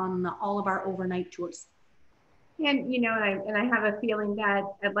including on all of our overnight tours. And, and I have a feeling that,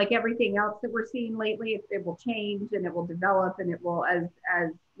 like everything else that we're seeing lately, it will change and it will develop, and it will as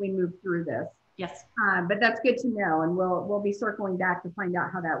we move through this. Yes. But that's good to know, and we'll be circling back to find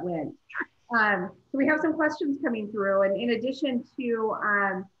out how that went. So we have some questions coming through, and in addition to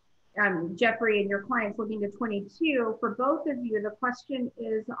Jeffrey and your clients looking to 22, for both of you, the question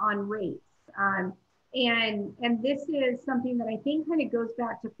is on rates. And this is something that I think kind of goes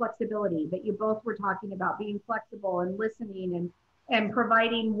back to flexibility that you both were talking about, being flexible and listening and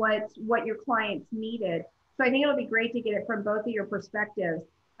providing what your clients needed. So I think it'll be great to get it from both of your perspectives.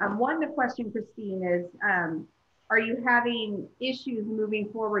 The question, Kristine, is, are you having issues moving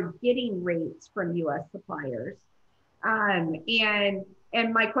forward getting rates from US suppliers? And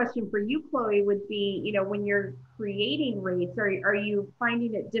And my question for you, Chloe, would be, when you're creating rates, are you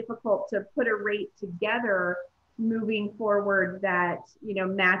finding it difficult to put a rate together moving forward that,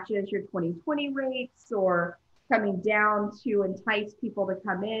 matches your 2020 rates, or coming down to entice people to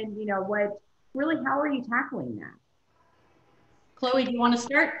come in? How are you tackling that? Chloe, do you want to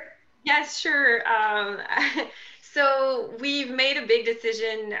start? Yes, sure. So we've made a big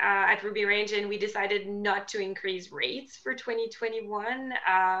decision at Ruby Range, and we decided not to increase rates for 2021,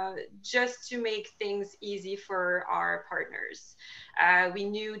 just to make things easy for our partners. We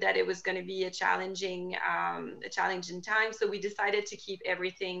knew that it was going to be a challenging time, so we decided to keep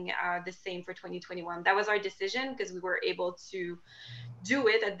everything the same for 2021. That was our decision because we were able to do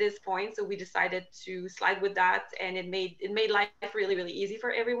it at this point, so we decided to slide with that, and it made life really, really easy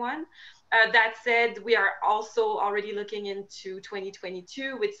for everyone. That said, we are also already looking into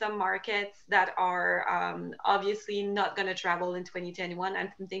 2022 with some markets that are obviously not going to travel in 2021.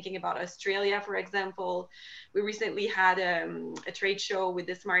 I'm thinking about Australia, for example. We recently had a trade show with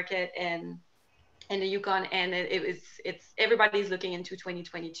this market and the Yukon, and it's everybody's looking into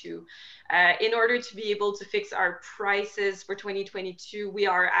 2022. In order to be able to fix our prices for 2022, we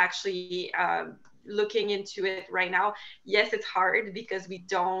are actually looking into it right now. Yes, it's hard because we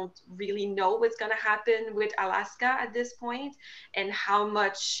don't really know what's going to happen with Alaska at this point and how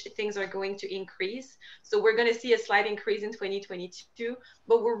much things are going to increase. So we're going to see a slight increase in 2022,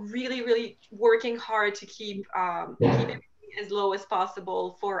 but we're really, really working hard to keep everything as low as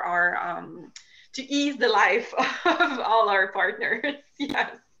possible for our to ease the life of all our partners.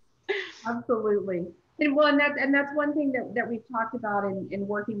 Yes. Absolutely. And that's one thing that we've talked about in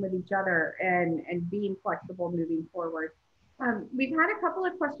working with each other and being flexible moving forward. We've had a couple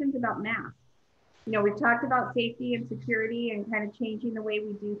of questions about masks. We've talked about safety and security and kind of changing the way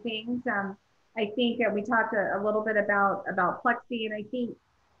we do things. I think we talked a little bit about plexi, and I think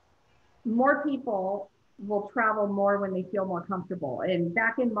more people will travel more when they feel more comfortable. And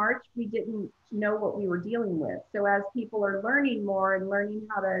back in March, we didn't know what we were dealing with. So as people are learning more and learning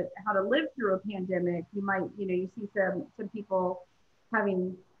how to live through a pandemic, you see some people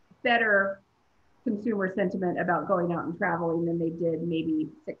having better consumer sentiment about going out and traveling than they did maybe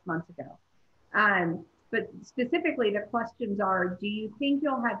 6 months ago. But specifically, the questions are, do you think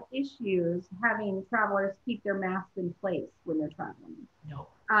you'll have issues having travelers keep their masks in place when they're traveling? No.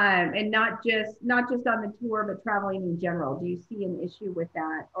 And not just on the tour, but traveling in general. Do you see an issue with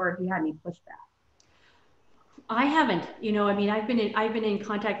that, or have you had any pushback? I haven't. I've been in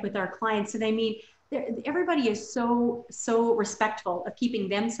contact with our clients, and everybody is so respectful of keeping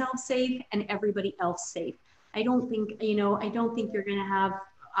themselves safe and everybody else safe. I don't think you're going to have.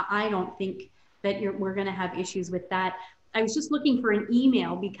 I don't think that we're going to have issues with that. I was just looking for an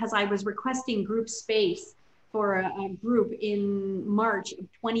email because I was requesting group space for a group in March of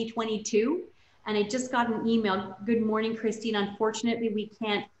 2022. And I just got an email. Good morning, Kristine. Unfortunately,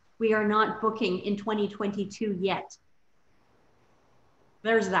 we are not booking in 2022 yet.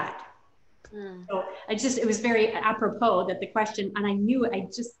 There's that. So it was very apropos that the question, and I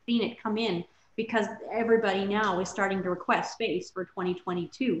just seen it come in because everybody now is starting to request space for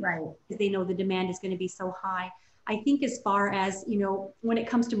 2022. Right. Because they know the demand is going to be so high. I think as far as, when it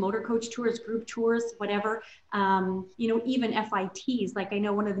comes to motor coach tours, group tours, whatever, even FITs, like I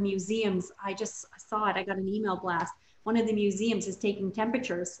know one of the museums, I just saw it, I got an email blast. One of the museums is taking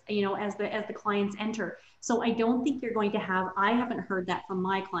temperatures, as the clients enter. So I don't think you're going to I haven't heard that from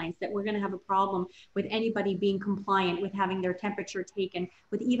my clients, that we're going to have a problem with anybody being compliant with having their temperature taken,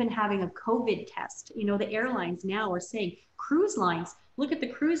 with even having a COVID test. The airlines now are saying, cruise lines, look at the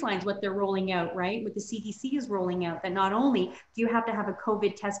cruise lines, what they're rolling out, right? What the CDC is rolling out, that not only do you have to have a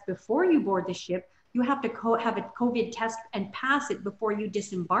COVID test before you board the ship, you have to have a COVID test and pass it before you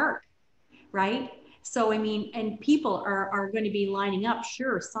disembark, right? So, and people are going to be lining up,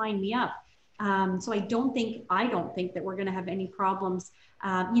 sure, sign me up. So I don't think that we're going to have any problems.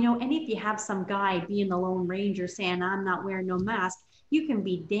 And if you have some guy being the Lone Ranger saying, I'm not wearing no mask, you can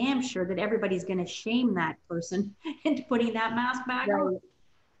be damn sure that everybody's going to shame that person into putting that mask back on.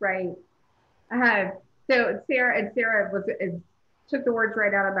 Right. So Sarah took the words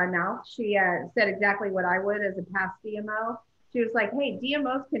right out of my mouth. She said exactly what I would as a past DMO. She was like, hey,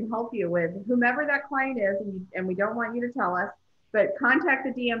 DMOs can help you with whomever that client is, and we don't want you to tell us, but contact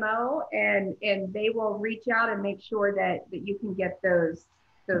the DMO and they will reach out and make sure that you can get those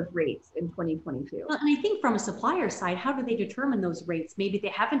rates in 2022. Well, and I think from a supplier side, how do they determine those rates? Maybe they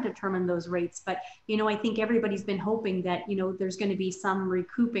haven't determined those rates, but I think everybody's been hoping that there's going to be some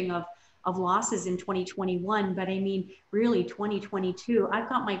recouping of losses in 2021. But really 2022, I've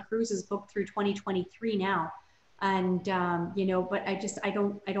got my cruises booked through 2023 now. And, you know, but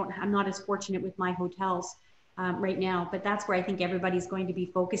I'm not as fortunate with my hotels right now, but that's where I think everybody's going to be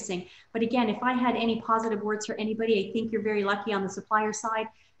focusing. But again, if I had any positive words for anybody, I think you're very lucky on the supplier side,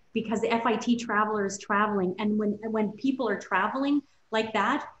 because the FIT traveler is traveling. And when people are traveling like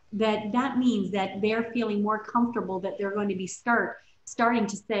that, that means that they're feeling more comfortable, that they're going to be starting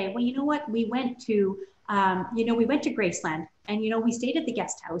to say, well, you know what, we went to Graceland, and, you know, we stayed at the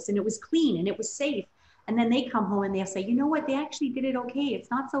guest house and it was clean and it was safe. And then they come home and they'll say, you know what, they actually did it okay. It's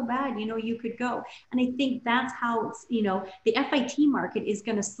not so bad. You know, you could go. And I think that's how it's, you know, the FIT market is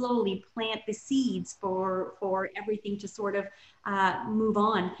going to slowly plant the seeds for everything to sort of move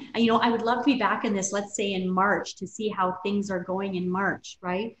on. And, you know, I would love to be back in this, let's say in March, to see how things are going in March,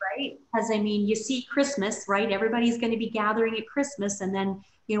 right? Right. Because I mean, you see Christmas, right? Everybody's going to be gathering at Christmas, and then,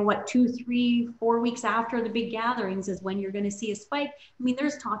 you know what, 2, 3, 4 weeks after the big gatherings is when you're going to see a spike. I mean,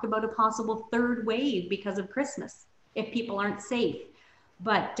 there's talk about a possible third wave because of Christmas if people aren't safe.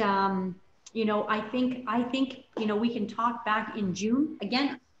 But you know, I think you know, we can talk back in June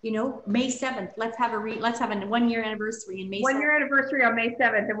again. You know, May 7th. Let's have a 1-year anniversary in May. 1-year anniversary on May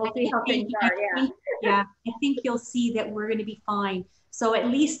 7th, and we'll see how things are. Yeah, I think you'll see that we're going to be fine. So at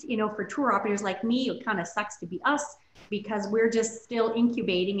least, you know, for tour operators like me, it kind of sucks to be us, because we're just still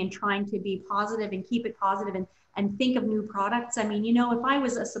incubating and trying to be positive and keep it positive and think of new products. I mean, you know, if I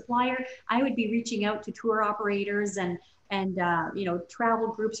was a supplier, I would be reaching out to tour operators and you know, travel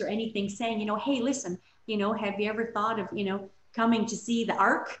groups or anything, saying, you know, hey, listen, you know, have you ever thought of, you know, coming to see the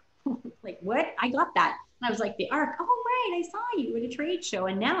Ark? Like, what? I got that. And I was like, the Ark? Oh, right, I saw you at a trade show.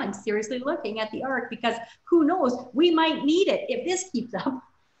 And now I'm seriously looking at the Ark, because who knows, we might need it if this keeps up.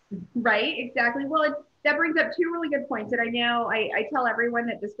 Right, exactly. Well, that brings up two really good points. And I know I tell everyone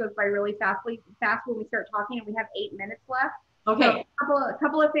that this goes by really fast when we start talking, and we have 8 minutes left. Okay. So a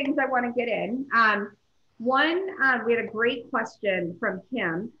couple of things I want to get in. One, we had a great question from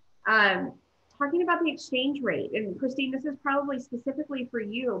Kim, talking about the exchange rate. And Kristine, this is probably specifically for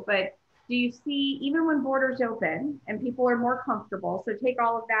you, but do you see, even when borders open and people are more comfortable, so take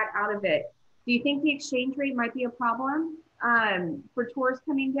all of that out of it, do you think the exchange rate might be a problem for tourists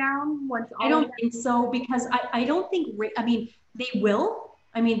coming down once all I don't think so, because I don't think, I mean, they will.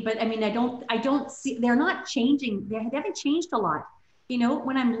 I mean, but I mean, I don't see, they're not changing. They haven't changed a lot. You know,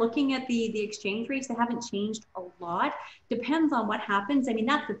 when I'm looking at the exchange rates, they haven't changed a lot. Depends on what happens. I mean,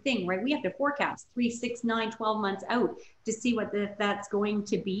 that's the thing, right? We have to forecast 3, 6, 9, 12 months out to see what that's going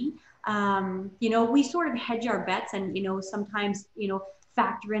to be. You know, we sort of hedge our bets, and, you know, sometimes, you know,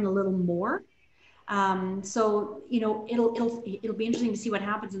 factor in a little more. So, you know, it'll be interesting to see what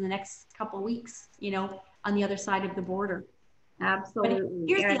happens in the next couple of weeks, you know, on the other side of the border. Absolutely.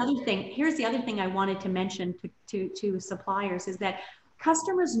 But here's the other thing I wanted to mention to suppliers is that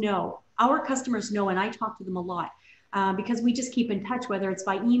our customers know, and I talk to them a lot, because we just keep in touch, whether it's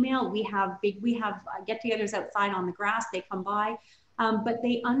by email, we have get-togethers outside on the grass, they come by, but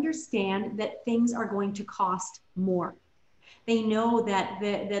they understand that things are going to cost more. They know that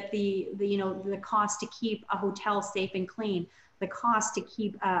the you know, the cost to keep a hotel safe and clean, the cost to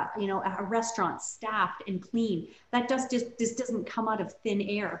keep you know, a restaurant staffed and clean, that this doesn't come out of thin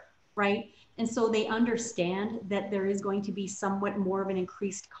air, right? And so they understand that there is going to be somewhat more of an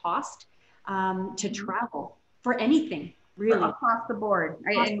increased cost to travel for anything, really. Across the board.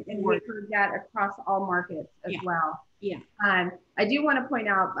 And we've heard that across all markets as well. Yeah. I do want to point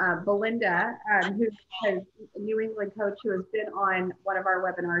out Belinda, who is a New England coach who has been on one of our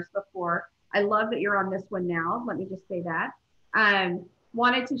webinars before. I love that you're on this one now. Let me just say that.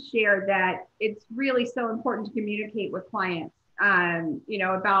 Wanted to share that it's really so important to communicate with clients, you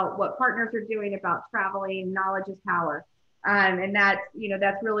know, about what partners are doing, about traveling. Knowledge is power. And that's, you know,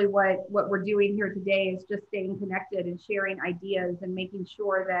 that's really what we're doing here today, is just staying connected and sharing ideas and making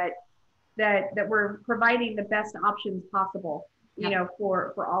sure that we're providing the best options possible, you know,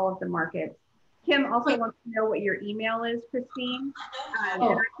 for all of the markets. Kim also wants to know what your email is, Kristine. And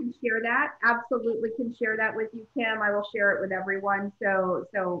I can share that. Absolutely can share that with you, Kim. I will share it with everyone, so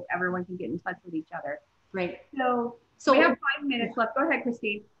everyone can get in touch with each other. Great. So we have 5 minutes left. Go ahead,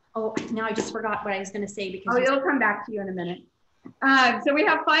 Kristine. Oh, now I just forgot what I was going to say, because it'll come back to you in a minute. So we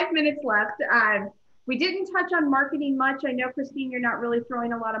have 5 minutes left. We didn't touch on marketing much. I know, Kristine, you're not really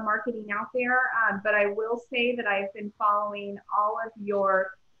throwing a lot of marketing out there, but I will say that I've been following all of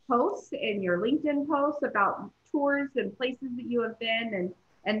your posts and your LinkedIn posts about tours and places that you have been,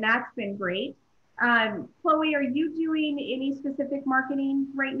 and that's been great. Chloé, are you doing any specific marketing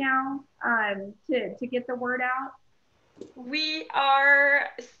right now to get the word out? We are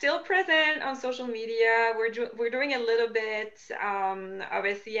still present on social media. We're doing a little bit of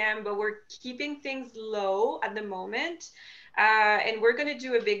SEM, but we're keeping things low at the moment. And we're going to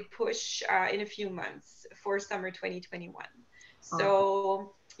do a big push in a few months for summer 2021.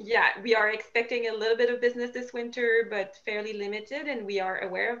 So yeah, we are expecting a little bit of business this winter, but fairly limited, and we are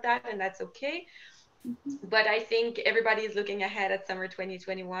aware of that, and that's okay. But I think everybody is looking ahead at summer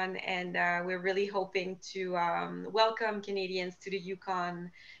 2021, and we're really hoping to welcome Canadians to the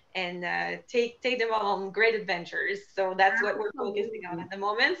Yukon and take them on great adventures. So that's what we're focusing on at the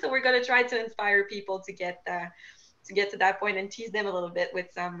moment. So we're going to try to inspire people to get to that point and tease them a little bit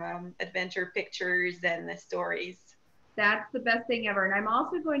with some adventure pictures and stories. That's the best thing ever. And I'm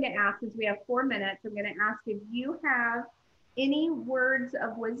also going to ask, since we have 4 minutes, I'm going to ask if you have any words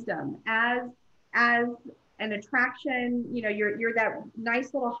of wisdom as an attraction. You know, you're that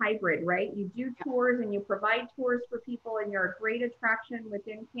nice little hybrid, right? You do tours and you provide tours for people, and you're a great attraction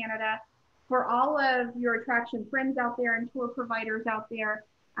within Canada. For all of your attraction friends out there and tour providers out there,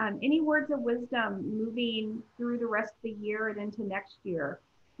 any words of wisdom moving through the rest of the year and into next year?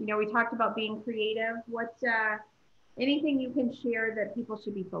 You know, we talked about being creative. What anything you can share that people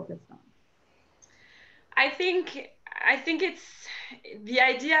should be focused on? I think it's the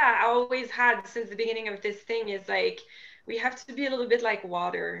idea I always had since the beginning of this thing is like we have to be a little bit like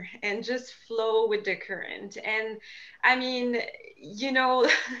water and just flow with the current. And I mean, you know,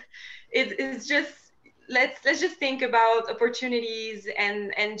 it's just let's just think about opportunities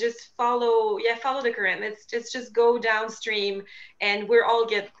and just follow the current. Let's just go downstream, and we'll all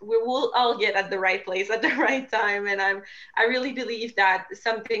get at the right place at the right time. And I really believe that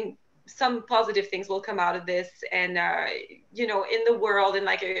some positive things will come out of this, and you know, in the world, in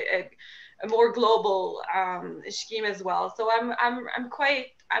like a more global scheme as well. So I'm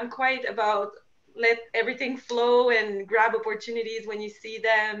quite about let everything flow and grab opportunities when you see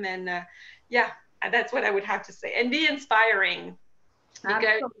them, and yeah, that's what I would have to say. And be inspiring,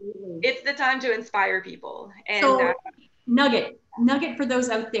 because Absolutely. it's the time to inspire people. And So nugget for those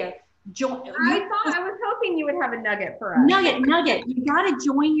out there. I was hoping you would have a nugget for us. Nugget. You got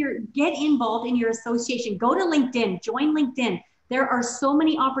to get involved in your association. Go to LinkedIn, join LinkedIn. There are so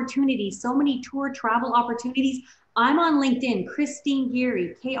many opportunities, so many tour travel opportunities. I'm on LinkedIn, Kristine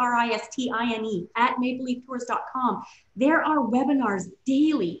Geary, Kristine at mapleleaftours.com. There are webinars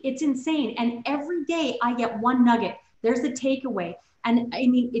daily. It's insane. And every day I get one nugget. There's the takeaway. And I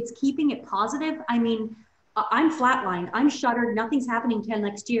mean, it's keeping it positive. I mean, I'm flatlined, I'm shuttered, nothing's happening till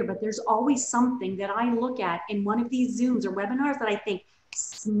next year, but there's always something that I look at in one of these Zooms or webinars that I think,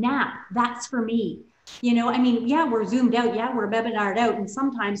 snap, that's for me. You know, I mean, yeah, we're zoomed out, yeah, we're webinared out, and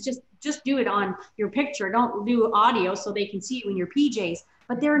sometimes just do it on your picture, don't do audio so they can see you in your PJs.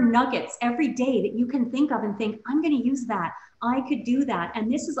 But there are nuggets every day that you can think of and think, I'm going to use that, I could do that. And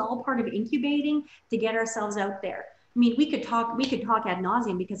this is all part of incubating to get ourselves out there. I mean, we could talk ad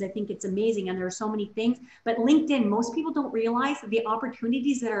nauseum because I think it's amazing and there are so many things, but LinkedIn, most people don't realize the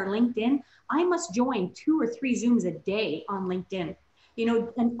opportunities that are LinkedIn. I must join 2 or 3 Zooms a day on LinkedIn, you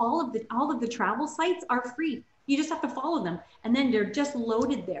know, and all of the travel sites are free. You just have to follow them, and then they're just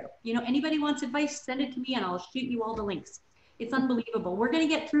loaded there. You know, anybody wants advice, send it to me and I'll shoot you all the links. It's unbelievable. We're going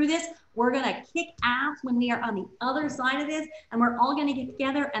to get through this. We're going to kick ass when we are on the other side of this, and we're all going to get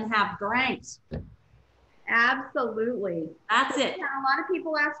together and have drinks. Absolutely. That's it. Yeah, a lot of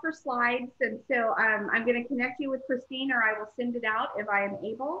people ask for slides, and so I'm going to connect you with Kristine, or I will send it out if I am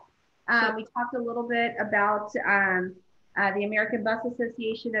able. We talked a little bit about the American Bus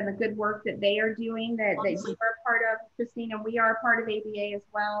Association and the good work that they are doing, that you are a part of, Kristine, and we are a part of ABA as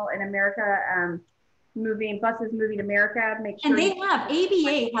well in America. Buses Moving America. Make sure. And they have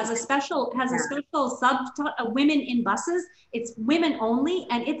ABA has a special sub women in buses. It's women only,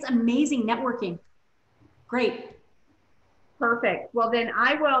 and it's amazing networking. Great. Perfect. Well, then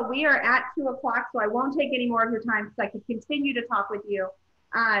we are at 2 o'clock, so I won't take any more of your time because I could continue to talk with you.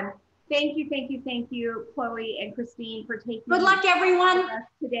 Thank you, Chloé and Kristine, for taking. Good luck, everyone.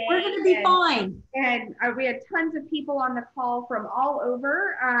 Today. We're going to be fine. And we had tons of people on the call from all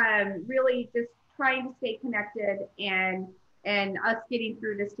over, really just trying to stay connected and us getting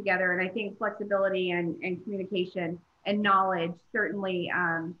through this together. And I think flexibility and communication and knowledge, certainly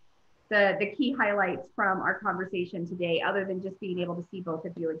the key highlights from our conversation today, other than just being able to see both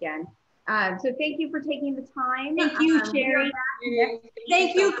of you again. So thank you for taking the time. Thank you, Sherry.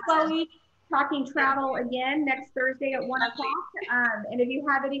 Thank you, Chloé. Talking travel again next Thursday at 1 o'clock. And if you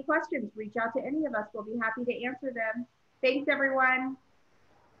have any questions, reach out to any of us. We'll be happy to answer them. Thanks, everyone.